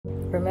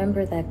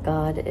Remember that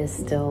God is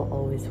still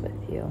always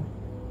with you.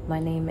 My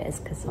name is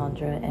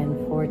Cassandra,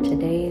 and for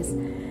today's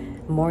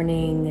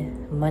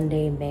morning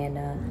Monday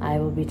Manna, I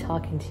will be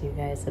talking to you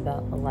guys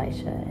about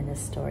Elijah and his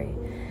story.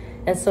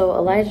 And so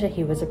Elijah,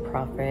 he was a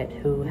prophet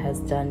who has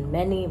done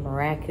many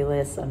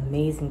miraculous,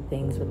 amazing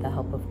things with the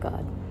help of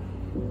God.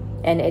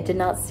 And it did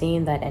not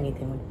seem that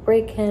anything would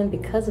break him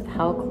because of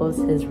how close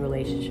his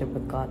relationship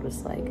with God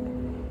was like.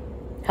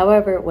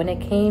 However, when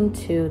it came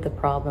to the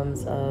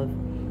problems of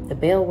the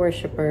Baal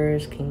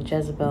worshippers, King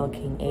Jezebel,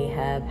 King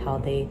Ahab, how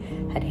they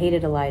had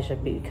hated Elijah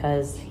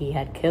because he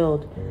had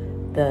killed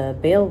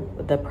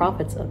the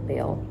prophets of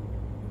Baal,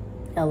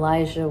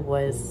 Elijah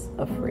was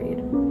afraid.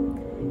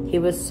 He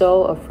was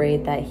so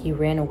afraid that he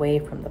ran away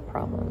from the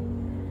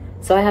problem.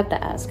 So I have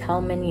to ask,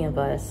 how many of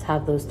us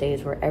have those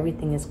days where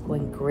everything is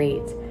going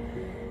great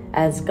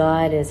as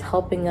God is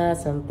helping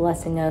us and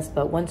blessing us,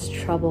 but once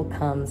trouble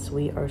comes,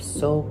 we are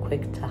so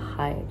quick to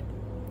hide?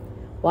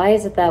 Why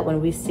is it that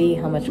when we see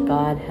how much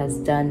God has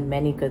done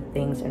many good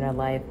things in our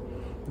life,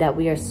 that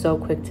we are so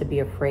quick to be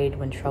afraid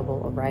when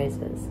trouble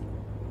arises?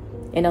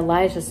 In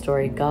Elijah's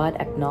story, God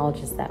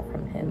acknowledges that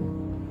from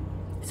him.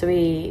 So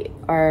we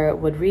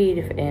would read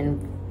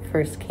in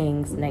 1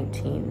 Kings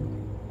 19,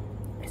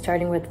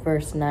 starting with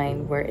verse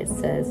 9, where it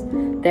says,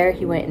 "There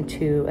he went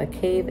into a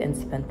cave and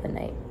spent the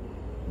night.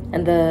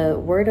 And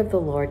the word of the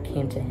Lord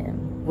came to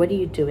him, 'What are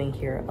you doing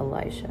here,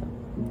 Elijah?'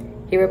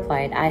 He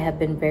replied, 'I have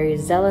been very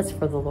zealous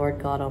for the Lord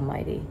God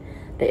Almighty.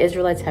 The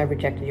Israelites have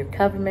rejected your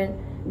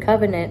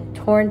covenant,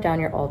 torn down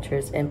your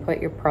altars, and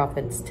put your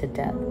prophets to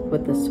death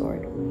with the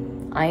sword.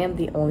 I am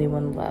the only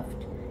one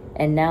left,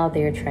 and now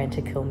they are trying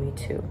to kill me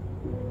too.'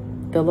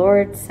 The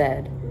Lord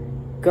said,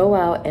 'Go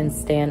out and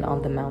stand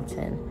on the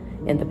mountain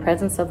in the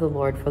presence of the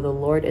Lord, for the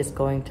Lord is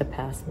going to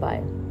pass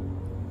by.'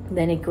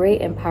 Then a great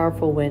and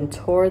powerful wind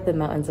tore the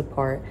mountains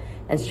apart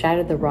and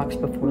shattered the rocks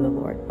before the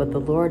Lord, but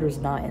the Lord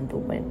was not in the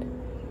wind.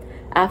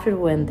 After the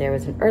wind there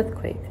was an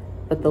earthquake,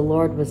 but the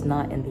Lord was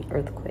not in the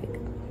earthquake.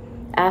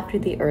 After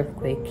the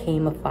earthquake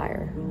came a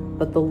fire,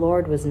 but the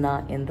Lord was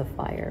not in the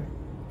fire.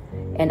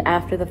 And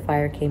after the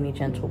fire came a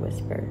gentle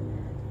whisper.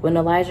 When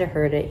Elijah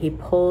heard it, he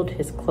pulled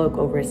his cloak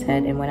over his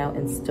head and went out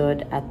and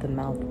stood at the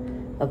mouth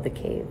of the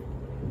cave.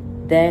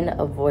 Then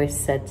a voice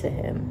said to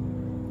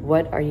him,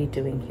 'What are you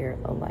doing here,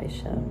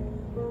 Elisha?'"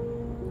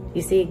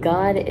 You see,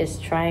 God is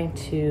trying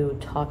to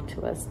talk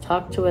to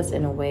us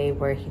in a way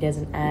where he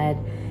doesn't add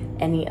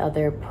any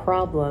other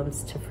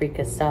problems to freak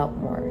us out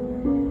more,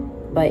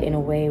 but in a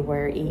way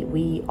where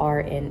we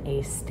are in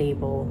a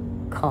stable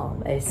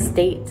calm, a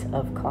state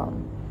of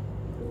calm.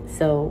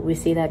 So we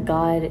see that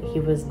God,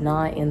 he was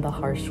not in the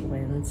harsh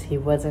winds, he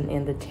wasn't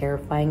in the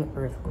terrifying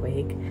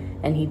earthquake,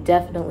 and he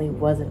definitely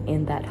wasn't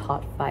in that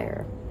hot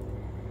fire.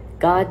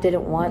 God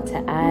didn't want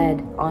to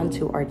add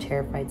onto our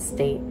terrified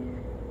state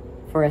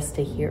for us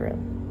to hear him,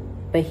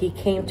 but he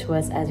came to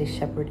us as a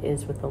shepherd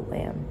is with a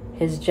lamb,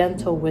 his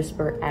gentle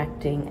whisper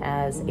acting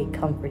as a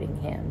comforting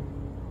hand.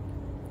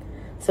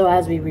 So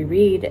as we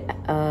reread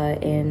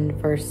in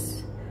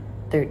verse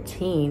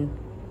 13,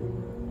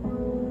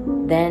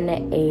 then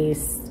a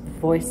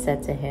voice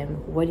said to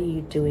him, "What are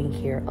you doing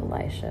here,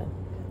 Elisha?"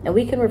 And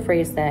we can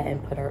rephrase that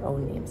and put our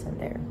own names in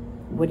there.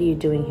 "What are you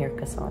doing here,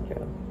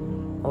 Cassandra?"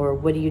 Or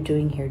 "What are you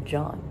doing here,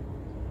 John?"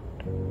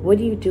 "What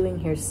are you doing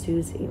here,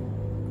 Susie?"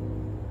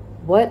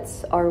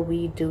 What are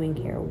we doing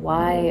here?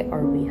 Why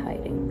are we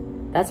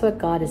hiding? That's what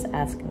God is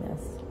asking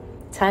us.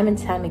 Time and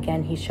time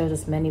again, he shows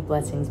us many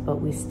blessings,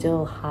 but we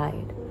still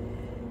hide.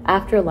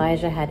 After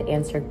Elijah had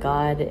answered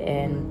God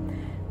in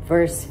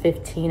verse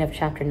 15 of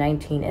chapter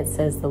 19, it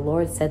says, "The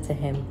Lord said to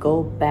him,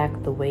 'Go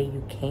back the way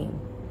you came.'"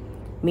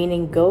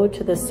 Meaning, go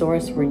to the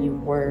source where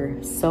you were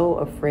so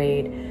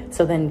afraid,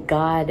 so then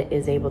God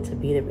is able to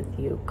be there with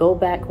you. Go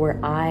back where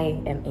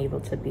I am able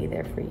to be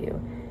there for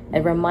you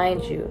and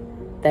remind you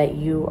that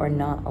you are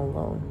not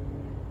alone.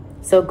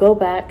 So go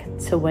back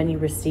to when you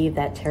received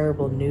that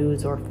terrible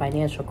news or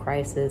financial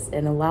crisis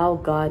and allow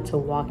God to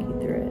walk you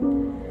through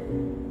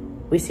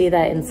it. We see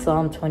that in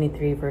Psalm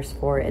 23 verse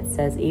 4, it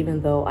says,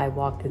 "Even though I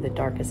walk through the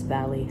darkest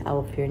valley, I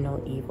will fear no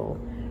evil,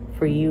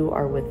 for you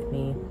are with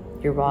me.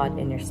 Your rod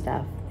and your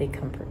staff, they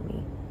comfort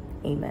me."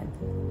 Amen.